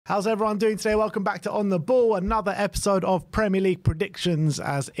How's everyone doing today? Welcome back to On the Ball, another episode of Premier League predictions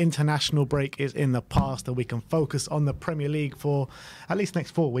as international break is in the past and we can focus on the Premier League for at least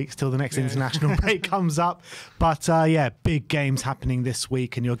next 4 weeks till the next international break comes up. But big games happening this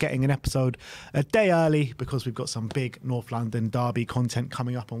week and you're getting an episode a day early because we've got some big North London derby content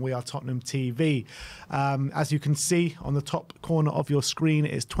coming up on We Are Tottenham TV. As you can see on the top corner of your screen,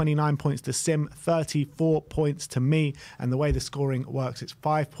 it is 29 points to Sim, 34 points to me, and the way the scoring works, it's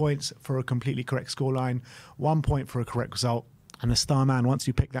 5 points for a completely correct scoreline, 1 point for a correct result. And the star man, once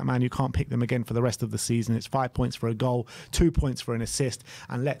you pick that man, you can't pick them again for the rest of the season. It's 5 points for a goal, 2 points for an assist.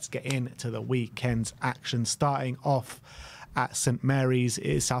 And let's get into the weekend's action. Starting off at St Mary's, it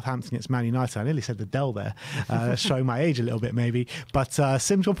is Southampton against Man United. I nearly said the Dell there, showing my age a little bit maybe. But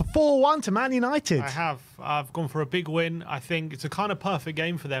Sim's gone for 4-1 to Man United. I've gone for a big win. I think it's a kind of perfect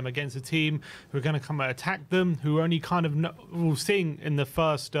game for them against a team who are going to come and attack them, who are only kind of, we're seeing in the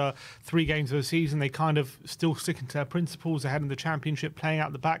first 3 games of the season, they kind of still sticking to their principles. They're heading the championship, playing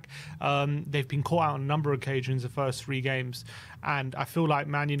out the back. They've been caught out on a number of occasions the first 3 games. And I feel like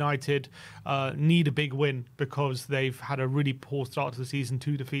Man United need a big win because they've had a really poor start to the season,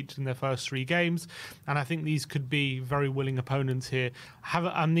 2 defeats in their first 3 games. And I think these could be very willing opponents here.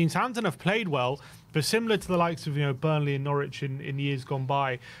 Southampton have played well, but similar to the likes of Burnley and Norwich in years gone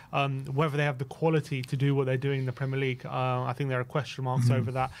by, whether they have the quality to do what they're doing in the Premier League, I think there are question marks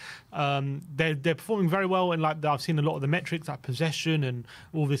over that. They're performing very well, and I've seen a lot of the metrics like possession and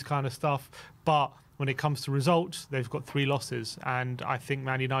all this kind of stuff, but when it comes to results, they've got 3 losses, and I think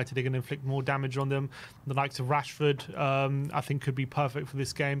Man United are going to inflict more damage on them. The likes of Rashford, I think, could be perfect for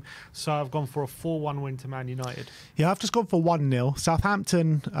this game. So I've gone for a 4-1 win to Man United. Yeah, I've just gone for 1-0.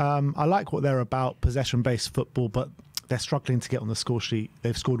 Southampton, I like what they're about, possession-based football, but they're struggling to get on the score sheet.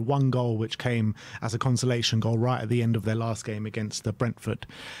 They've scored 1 goal, which came as a consolation goal right at the end of their last game against Brentford.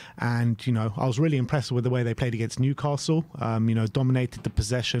 And, I was really impressed with the way they played against Newcastle. Dominated the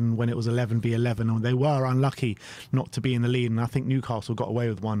possession when it was 11v11. And they were unlucky not to be in the lead. And I think Newcastle got away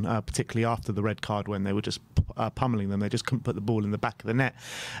with one, particularly after the red card when they were just pummeling them. They just couldn't put the ball in the back of the net.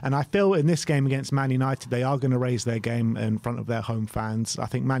 And I feel in this game against Man United, they are going to raise their game in front of their home fans. I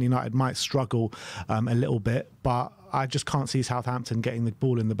think Man United might struggle a little bit, but I just can't see Southampton getting the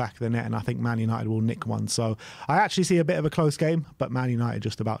ball in the back of the net, and I think Man United will nick one. So I actually see a bit of a close game, but Man United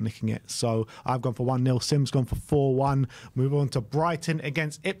just about nicking it. So I've gone for 1-0. Sim's gone for 4-1. Move on to Brighton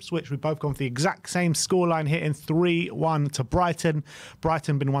against Ipswich. We've both gone for the exact same scoreline, hitting 3-1 to Brighton.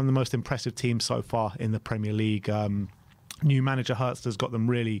 Brighton been one of the most impressive teams so far in the Premier League. New manager Hertz has got them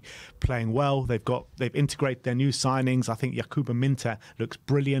really playing well. They've integrated their new signings. I think Yakuba Minter looks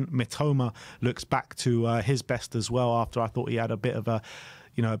brilliant. Mitoma looks back to his best as well after I thought he had a bit of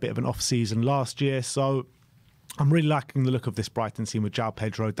an off season last year. So I'm really liking the look of this Brighton team with João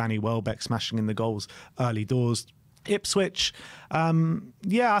Pedro, Danny Welbeck smashing in the goals early doors. Ipswich,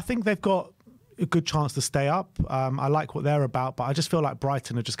 I think they've got a good chance to stay up. I like what they're about, but I just feel like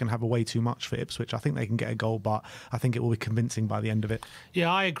Brighton are just going to have a way too much for Ipswich. I think they can get a goal, but I think it will be convincing by the end of it.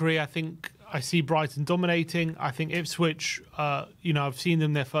 Yeah, I agree. I think I see Brighton dominating. I think Ipswich, I've seen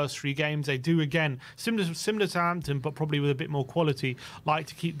them their first 3 games. They do, again, similar to Southampton, but probably with a bit more quality, like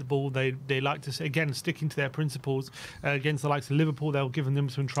to keep the ball. They like to, again, sticking to their principles. Against the likes of Liverpool, they were giving them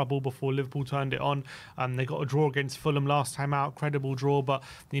some trouble before Liverpool turned it on. They got a draw against Fulham last time out, credible draw, but,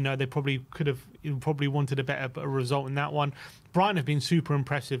 they probably wanted a better result in that one. Brighton have been super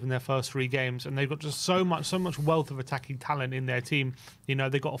impressive in their first 3 games, and they've got just so much wealth of attacking talent in their team.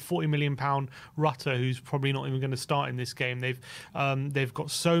 They've got a £40 million Rutter who's probably not even going to start in this game. They've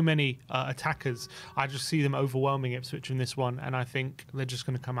got so many attackers. I just see them overwhelming Ipswich in this one, and I think they're just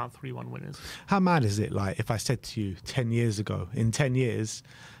going to come out 3-1 winners. How mad is it? Like if I said to you 10 years ago, in 10 years,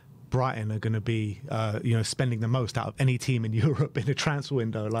 Brighton are going to be, spending the most out of any team in Europe in a transfer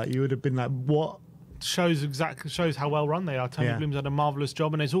window. Like you would have been like, what? Shows how well run they are. Tony Bloom's done a marvellous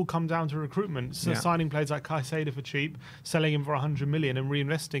job, and it's all come down to recruitment. So signing players like Caicedo for cheap, selling him for 100 million and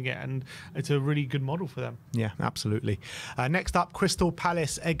reinvesting it, and it's a really good model for them. Yeah, absolutely. Next up, Crystal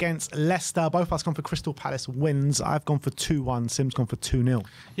Palace against Leicester. Both of us gone for Crystal Palace wins. I've gone for 2-1. Sim's gone for 2-0.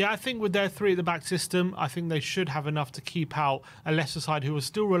 Yeah, I think with their 3 at the back system, I think they should have enough to keep out a Leicester side who are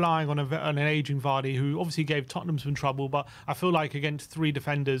still relying on an ageing Vardy, who obviously gave Tottenham some trouble, but I feel like against 3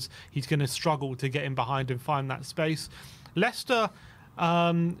 defenders, he's going to struggle to get in behind and find that space. Leicester,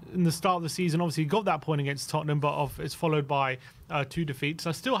 in the start of the season, obviously got that point against Tottenham, but it's followed by 2 defeats.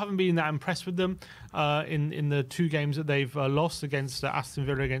 I still haven't been that impressed with them in the 2 games that they've lost against Aston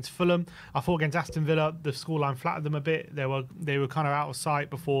Villa, against Fulham. I thought against Aston Villa, the scoreline flattered them a bit. They were kind of out of sight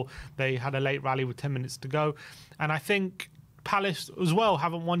before they had a late rally with 10 minutes to go. And I think Palace as well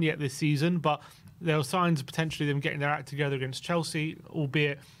haven't won yet this season, but there are signs of potentially them getting their act together against Chelsea,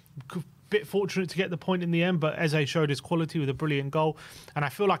 albeit bit fortunate to get the point in the end, but Eze showed his quality with a brilliant goal. And I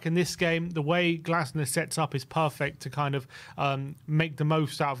feel like in this game, the way Glasner sets up is perfect to kind of make the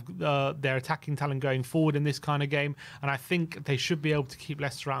most out of their attacking talent going forward in this kind of game. And I think they should be able to keep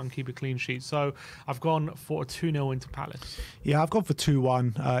Leicester out and keep a clean sheet. So I've gone for a 2-0 into Palace. Yeah, I've gone for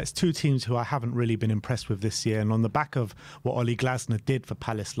 2-1. It's two teams who I haven't really been impressed with this year. And on the back of what Ollie Glasner did for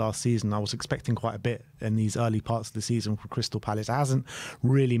Palace last season, I was expecting quite a bit in these early parts of the season for Crystal Palace. It hasn't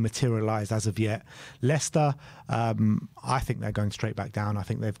really materialised as of yet. Leicester, I think they're going straight back down. I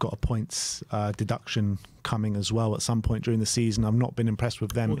think they've got a points deduction coming as well at some point during the season. I've not been impressed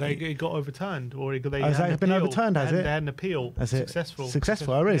with them. Well, it got overturned, or they has it been overturned? Has it? They had an appeal.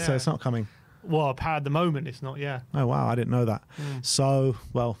 Successful. Oh, really? Yeah. So it's not coming. Well, at the moment, it's not. Yeah. Oh wow, I didn't know that. So,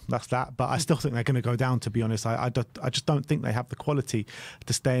 well, that's that. But I still think they're going to go down. To be honest, I just don't think they have the quality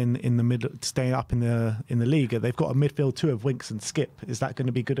to stay in the middle, to stay up in the league. They've got a midfield too of Winks and Skip. Is that going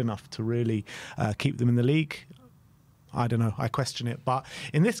to be good enough to really keep them in the league? I don't know. I question it. But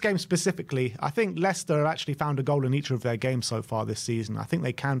in this game specifically, I think Leicester have actually found a goal in each of their games so far this season. I think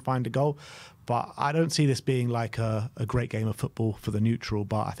they can find a goal, but I don't see this being like a great game of football for the neutral.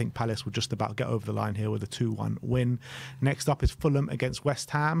 But I think Palace will just about get over the line here with a 2-1 win. Next up is Fulham against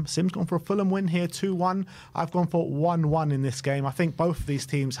West Ham. Sim's gone for a Fulham win here, 2-1. I've gone for 1-1 in this game. I think both of these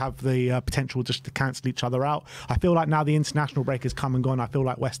teams have the potential just to cancel each other out. I feel like now the international break has come and gone. I feel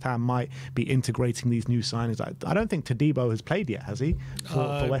like West Ham might be integrating these new signings. I don't think Todibo has played yet, has he,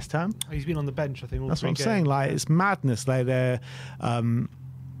 for West Ham? He's been on the bench, I think. That's what I'm saying. Like, it's madness. They're going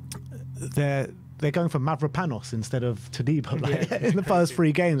for Mavropanos instead of Todibo in the first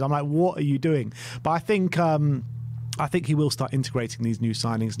three games. I'm like, what are you doing? But I think he will start integrating these new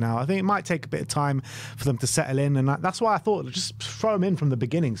signings now. I think it might take a bit of time for them to settle in, and that's why I thought just throw him in from the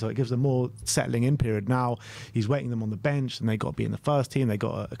beginning so it gives them more settling in period. Now he's waiting them on the bench, and they got to be in the first team. They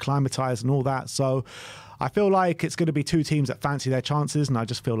got to acclimatise and all that. So I feel like it's going to be two teams that fancy their chances, and I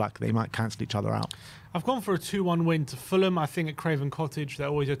just feel like they might cancel each other out. I've gone for a 2-1 win to Fulham. I think at Craven Cottage,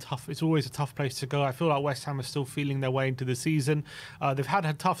 it's always a tough place to go. I feel like West Ham are still feeling their way into the season. They've had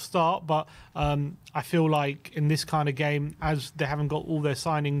a tough start, but I feel like in this kind of game, as they haven't got all their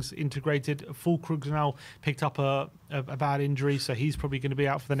signings integrated, Fulkrug's now picked up a bad injury, so he's probably going to be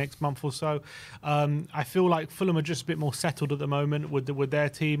out for the next month or so. I feel like Fulham are just a bit more settled at the moment with their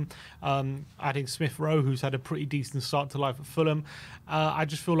team. Adding Smith Rowe, who's had a pretty decent start to life at Fulham. I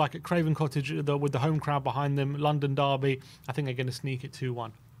just feel like at Craven Cottage, with the home crowd behind them, London derby, I think they're going to sneak it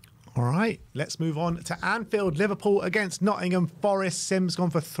 2-1. All right, let's move on to Anfield. Liverpool against Nottingham Forest. Sim's gone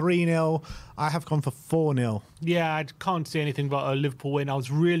for 3-0. I have gone for 4-0. Yeah, I can't see anything but a Liverpool win. I was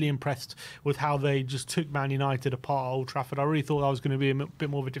really impressed with how they just took Man United apart at Old Trafford. I really thought that was going to be a bit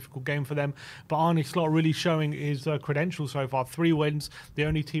more of a difficult game for them. But Arne Slot really showing his credentials so far. 3 wins, the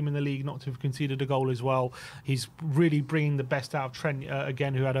only team in the league not to have conceded a goal as well. He's really bringing the best out of Trent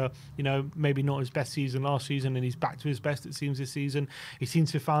again, who had maybe not his best season last season, and he's back to his best, it seems, this season. He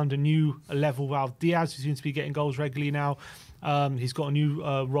seems to have found a new level of Diaz, who seems to be getting goals regularly now. He's got a new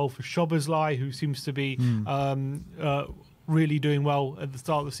role for Szoboszlai, who seems to be really doing well at the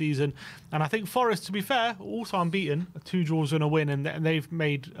start of the season. And I think Forest, to be fair, also unbeaten, 2 draws and a win, and they've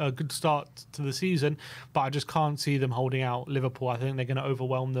made a good start to the season, but I just can't see them holding out Liverpool. I think they're going to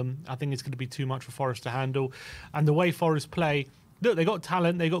overwhelm them. I think it's going to be too much for Forest to handle. And the way Forest play, look, they got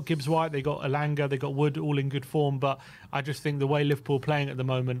talent, they got Gibbs-White, they got Elanga, they got Wood, all in good form, but I just think the way Liverpool are playing at the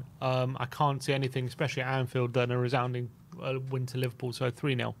moment, I can't see anything, especially at Anfield, than a resounding win to Liverpool, so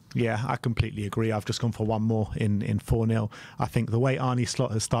 3-0. Yeah, I completely agree. I've just gone for one more in 4-0. I think the way Arne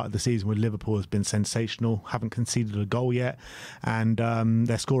Slot has started the season with Liverpool has been sensational. Haven't conceded a goal yet, and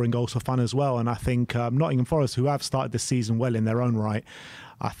they're scoring goals for fun as well. And I think Nottingham Forest, who have started this season well in their own right,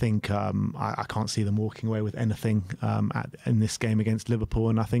 I think I can't see them walking away with anything in this game against Liverpool,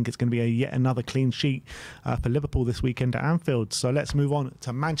 and I think it's going to be yet another clean sheet for Liverpool this weekend at Anfield. So let's move on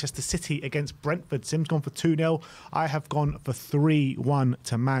to Manchester City against Brentford. Sim's gone for 2-0. I have gone for 3-1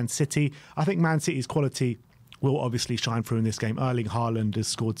 to Man City. I think Man City's quality will obviously shine through in this game. Erling Haaland has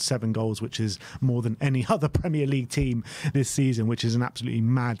scored 7 goals, which is more than any other Premier League team this season, which is an absolutely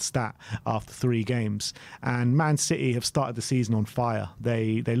mad stat after 3 games. And Man City have started the season on fire.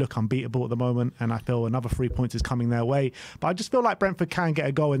 They look unbeatable at the moment, and I feel another 3 points is coming their way. But I just feel like Brentford can get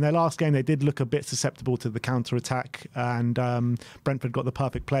a goal. In their last game, they did look a bit susceptible to the counter-attack, and Brentford got the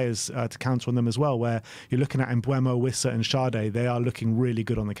perfect players to counter on them as well, where you're looking at Mbeumo, Wissa and Sade. They are looking really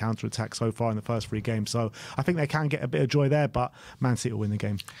good on the counter-attack so far in the first 3 games. So I think think they can get a bit of joy there, but Man City will win the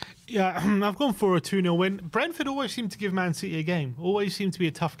game. Yeah, I've gone for a 2-0 win. Brentford always seem to give Man City a game. Always seem to be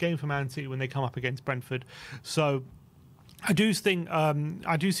a tough game for Man City when they come up against Brentford. So I do think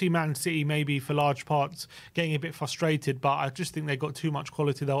I do see Man City maybe for large parts getting a bit frustrated, but I just think they've got too much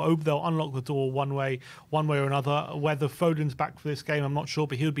quality. They'll unlock the door one way or another. Whether Foden's back for this game, I'm not sure,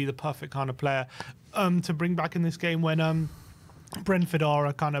 but he'll be the perfect kind of player to bring back in this game when Brentford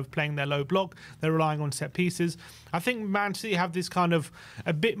are kind of playing their low block. They're relying on set pieces. I think Man City have this kind of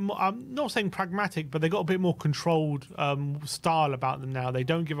a bit more, I'm not saying pragmatic, but they got a bit more controlled style about them now. They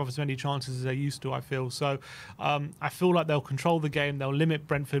don't give up as many chances as they used to, I feel. So I feel like they'll control the game. They'll limit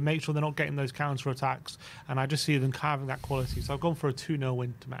Brentford, make sure they're not getting those counter-attacks. And I just see them having that quality. So I've gone for a 2-0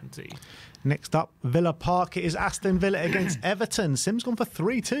 win to Man City. Next up, Villa Park. It is Aston Villa against Everton. Sim's gone for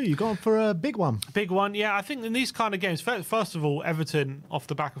 3-2. You've gone for a big one. Big one, yeah. I think in these kind of games, first of all, Everton, off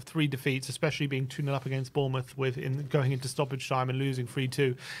the back of 3 defeats, especially being 2-0 up against Bournemouth going into stoppage time and losing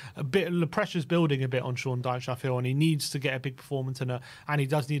 3-2, the pressure's building a bit on Sean Dyche, I feel, and he needs to get a big performance and he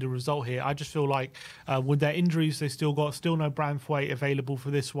does need a result here. I just feel like with their injuries, they still no Branthwaite available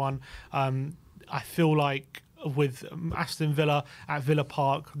for this one. I feel like with Aston Villa at Villa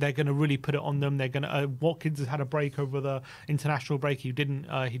Park, they're going to really put it on them. They're going to. Watkins has had a break over the international break. He didn't.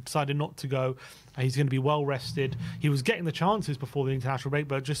 He decided not to go. He's going to be well rested. He was getting the chances before the international break,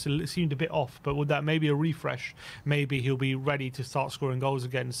 but just seemed a bit off. But with that, maybe a refresh, maybe he'll be ready to start scoring goals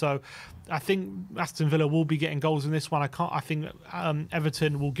again. So I think Aston Villa will be getting goals in this one. I think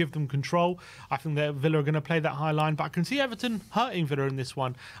Everton will give them control. I think that Villa are going to play that high line, but I can see Everton hurting Villa in this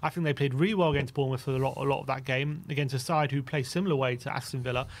one. I think they played really well against Bournemouth for a lot of that game, against a side who play similar way to Aston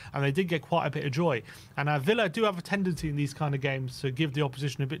Villa, and they did get quite a bit of joy. And Villa do have a tendency in these kind of games to give the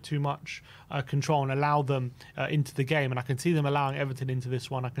opposition a bit too much control and allow them into the game, and I can see them allowing Everton into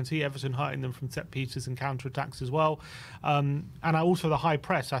this one. I can see Everton hurting them from set pieces and counter-attacks as well. And also the high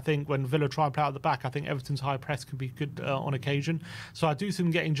press. I think when Villa try and play out at the back, I think Everton's high press can be good on occasion. So I do see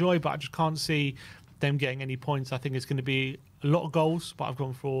them getting joy, but I just can't see them getting any points. I think it's going to be a lot of goals, but I've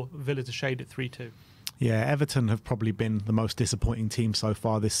gone for Villa to shade at 3-2. Yeah, Everton have probably been the most disappointing team so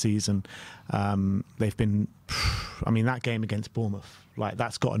far this season. They've been, that game against Bournemouth,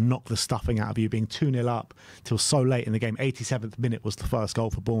 that's got to knock the stuffing out of you, being 2-0 up till so late in the game. 87th minute was the first goal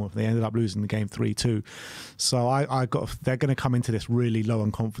for Bournemouth. They ended up losing the game 3-2. So they're going to come into this really low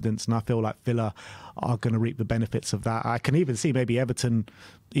on confidence, and I feel like Villa are going to reap the benefits of that. I can even see maybe Everton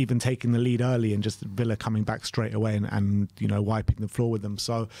even taking the lead early and just Villa coming back straight away and wiping the floor with them.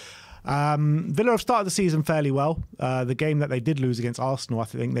 So Villa have started the season fairly well. The game that they did lose against Arsenal, I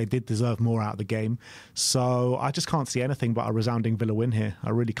think they did deserve more out of the game. So I just can't see anything but a resounding Villa win here. I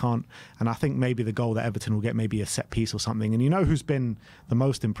really can't. And I think maybe the goal that Everton will get, maybe a set piece or something. And who's been the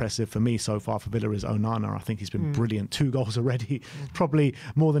most impressive for me so far for Villa is Onana. I think he's been brilliant. 2 goals already. Probably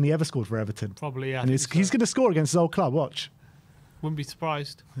more than he ever scored for Everton. Probably, yeah. And he's going to score against his old club. Watch. Wouldn't be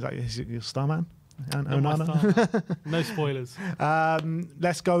surprised. Is that your star man? Onana. No spoilers.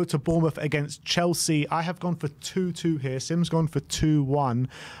 Let's go to Bournemouth against Chelsea. I have gone for 2-2 here. Sim's gone for 2-1.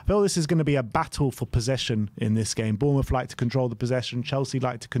 I feel this is going to be a battle for possession in this game. Bournemouth like to control the possession. Chelsea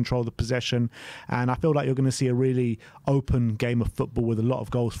like to control the possession. And I feel like you're going to see a really open game of football with a lot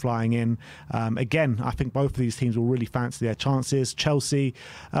of goals flying in. Again, I think both of these teams will really fancy their chances. Chelsea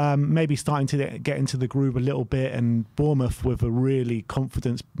maybe starting to get into the groove a little bit, and Bournemouth with a really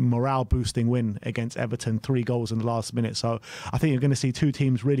confidence, morale-boosting win against Everton, 3 goals in the last minute. So I think you're going to see 2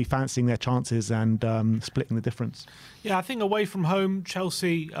 teams really fancying their chances and splitting the difference. Yeah, I think away from home,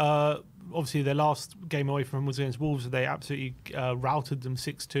 Chelsea, obviously their last game away from home was against Wolves. They absolutely routed them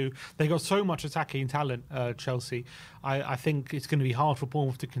 6-2. They got so much attacking talent, Chelsea. I think it's going to be hard for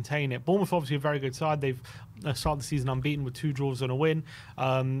Bournemouth to contain it. Bournemouth obviously a very good side. They've started the season unbeaten with 2 draws and a win.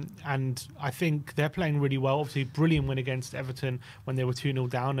 And I think they're playing really well. Obviously, brilliant win against Everton when they were 2-0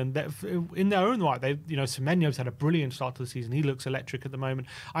 down. And in their own right, Semenyo's had a brilliant start to the season. He looks electric at the moment.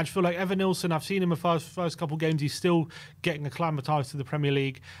 I just feel like Evan Nilsson, I've seen him in the first couple of games. He's still getting acclimatised to the Premier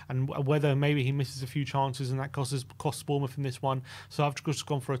League, and whether maybe he misses a few chances and that costs Bournemouth in this one. So I've just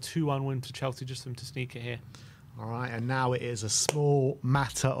gone for a 2-1 win to Chelsea, just for them to sneak it here. All right, and now it is a small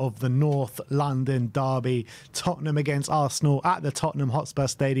matter of the North London derby. Tottenham against Arsenal at the Tottenham Hotspur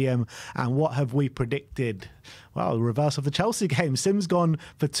Stadium. And what have we predicted? Well, the reverse of the Chelsea game. Sim's gone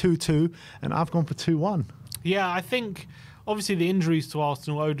for 2-2 and I've gone for 2-1. Yeah, I think obviously the injuries to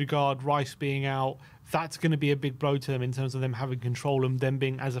Arsenal, Odegaard, Rice being out, that's going to be a big blow to them in terms of them having control and them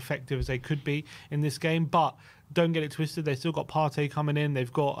being as effective as they could be in this game. But don't get it twisted. They've still got Partey coming in.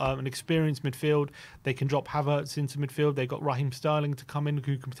 They've got an experienced midfield. They can drop Havertz into midfield. They've got Raheem Sterling to come in,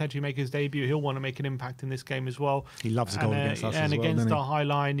 who can potentially make his debut. He'll want to make an impact in this game as well. He loves a goal against us and as well, against doesn't our high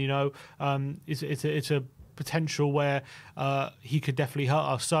line, it's a potential where he could definitely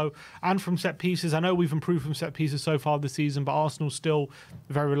hurt us. So, and from set pieces, I know we've improved from set pieces so far this season, but Arsenal's still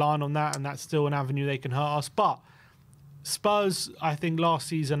very reliant on that, and that's still an avenue they can hurt us. But Spurs, I think last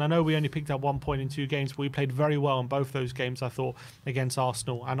season, I know we only picked up 1 point in 2 games, but we played very well in both those games, I thought, against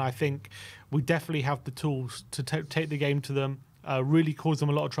Arsenal. And I think we definitely have the tools to take the game to them, really cause them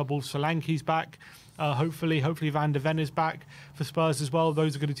a lot of trouble. Solanke's back. Hopefully Van de Ven is back for Spurs as well.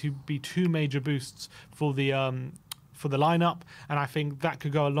 Those are going to be 2 major boosts for the lineup, and I think that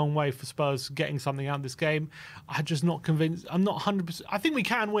could go a long way for Spurs getting something out of this game. I'm just not convinced. I'm not 100%. I think we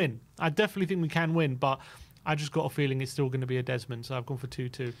can win. I definitely think we can win, but I just got a feeling it's still going to be a Desmond, so I've gone for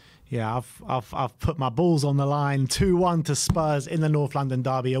 2-2. Yeah, I've put my balls on the line. 2-1 to Spurs in the North London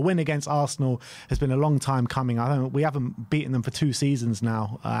derby. A win against Arsenal has been a long time coming. We haven't beaten them for 2 seasons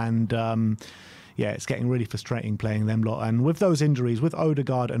now, and yeah, it's getting really frustrating playing them lot. And with those injuries, with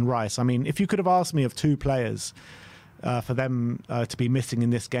Odegaard and Rice, I mean, if you could have asked me of 2 players for them to be missing in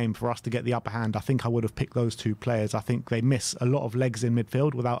this game for us to get the upper hand, I think I would have picked those 2 players. I think they miss a lot of legs in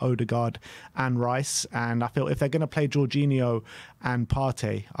midfield without Odegaard and Rice, and I feel if they're going to play Jorginho and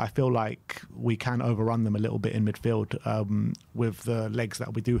Partey, I feel like we can overrun them a little bit in midfield with the legs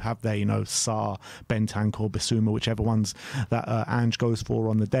that we do have there, Sarr, Bentancur, Bissouma, whichever ones that Ange goes for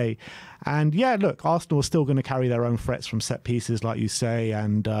on the day. And yeah, look, Arsenal are still going to carry their own threats from set pieces, like you say,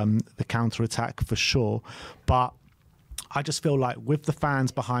 and the counter-attack for sure, but I just feel like with the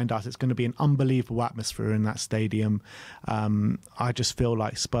fans behind us, it's going to be an unbelievable atmosphere in that stadium. I just feel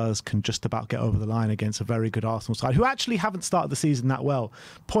like Spurs can just about get over the line against a very good Arsenal side, who actually haven't started the season that well.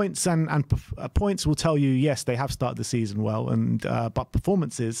 Points and points will tell you, yes, they have started the season well, and but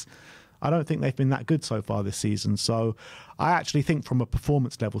performances, I don't think they've been that good so far this season. So I actually think from a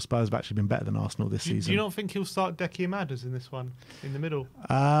performance level, Spurs have actually been better than Arsenal this season. Do you not think he'll start Deki Madders in this one, in the middle?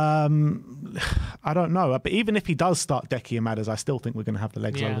 I don't know. But even if he does start Deki Madders, I still think we're going to have the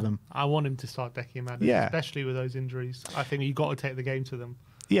legs over them. I want him to start Deki Madders, especially with those injuries. I think you've got to take the game to them.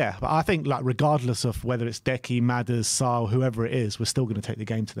 Yeah, but I think like regardless of whether it's Deki, Madders, Sarr, whoever it is, we're still going to take the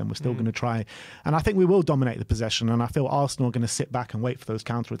game to them. We're still going to try. And I think we will dominate the possession. And I feel Arsenal are going to sit back and wait for those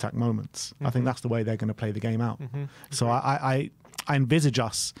counter-attack moments. I think that's the way they're going to play the game out. So I envisage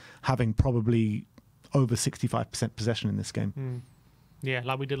us having probably over 65% possession in this game. Yeah,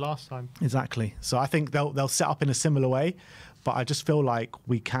 like we did last time. Exactly. So I think they'll set up in a similar way, but I just feel like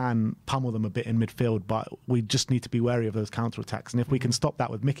we can pummel them a bit in midfield, but we just need to be wary of those counter-attacks. And if we can stop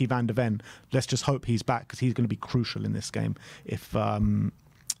that with Mickey van de Ven, let's just hope he's back, because he's going to be crucial in this game if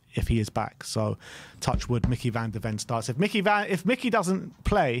he is back. So touch wood, Mickey van de Ven starts. If Mickey doesn't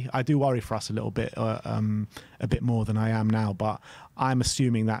play, I do worry for us a little bit, a bit more than I am now, but I'm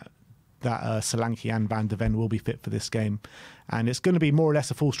assuming that Solanke and Van de Ven will be fit for this game. And it's going to be more or less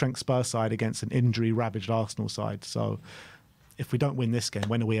a full-strength Spurs side against an injury-ravaged Arsenal side. So if we don't win this game,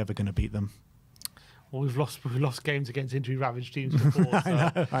 when are we ever going to beat them? Well, we've lost games against injury-ravaged teams before.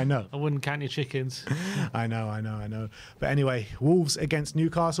 So I know. I wouldn't count your chickens. I know. But anyway, Wolves against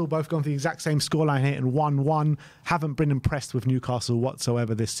Newcastle, both gone for the exact same scoreline here in 1-1. Haven't been impressed with Newcastle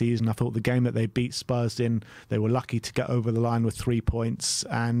whatsoever this season. I thought the game that they beat Spurs in, they were lucky to get over the line with 3 points.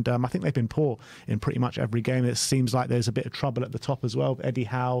 And I think they've been poor in pretty much every game. It seems like there's a bit of trouble at the top as well. Eddie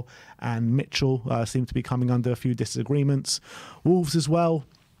Howe and Mitchell seem to be coming under a few disagreements. Wolves as well.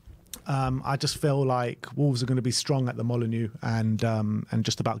 I just feel like Wolves are going to be strong at the Molineux and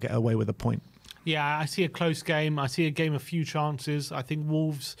just about get away with a point. Yeah, I see a close game. I see a game of few chances. I think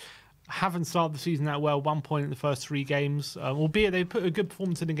Wolves haven't started the season that well. 1 point in the first 3 games. Albeit they put a good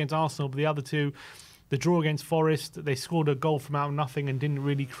performance in against Arsenal, but the other 2, the draw against Forest, they scored a goal from out of nothing and didn't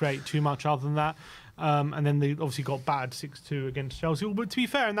really create too much other than that. And then they obviously got battered 6-2 against Chelsea. But to be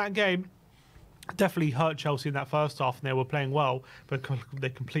fair, in that game, definitely hurt Chelsea in that first half, and they were playing well, but they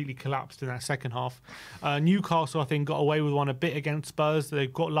completely collapsed in that second half. Newcastle, I think, got away with one a bit against Spurs. They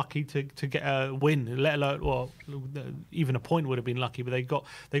got lucky to get a win, let alone, well, even a point would have been lucky, but they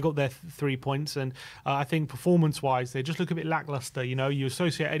got their 3 points. And I think performance-wise, they just look a bit lackluster. You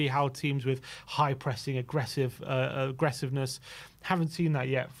associate Eddie Howe teams with high pressing, aggressiveness. Haven't seen that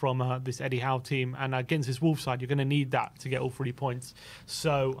yet from this Eddie Howe team, and against this Wolves side, you're going to need that to get all 3 points.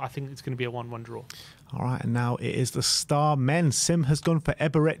 So I think it's going to be a 1-1 draw. All right, and now it is the Star men. Sim has gone for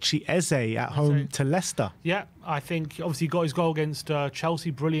Eberechi Eze at home to Leicester. Yeah, I think obviously he got his goal against Chelsea,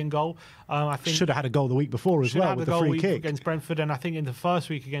 brilliant goal. I think should have had a goal the week before as well with the free kick against Brentford, and I think in the first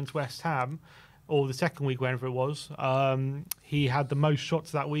week against West Ham, or the second week, whenever it was, he had the most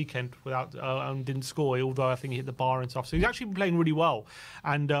shots that weekend without and didn't score, although I think he hit the bar and stuff. So he's actually been playing really well.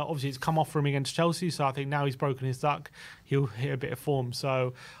 And obviously it's come off for him against Chelsea, so I think now he's broken his duck, he'll hit a bit of form.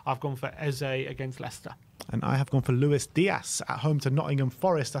 So I've gone for Eze against Leicester. And I have gone for Luis Diaz at home to Nottingham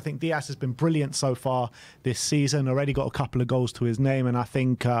Forest. I think Diaz has been brilliant so far this season, already got a couple of goals to his name. And I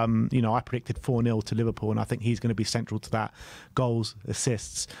think, I predicted 4-0 to Liverpool, and I think he's going to be central to that. Goals,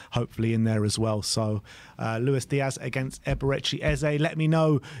 assists, hopefully in there as well. So Luis Diaz against Eberechi Eze. Let me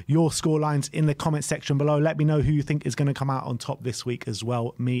know your scorelines in the comment section below. Let me know who you think is going to come out on top this week as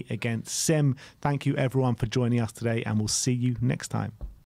well. Me against Sim. Thank you everyone for joining us today, and we'll see you next time.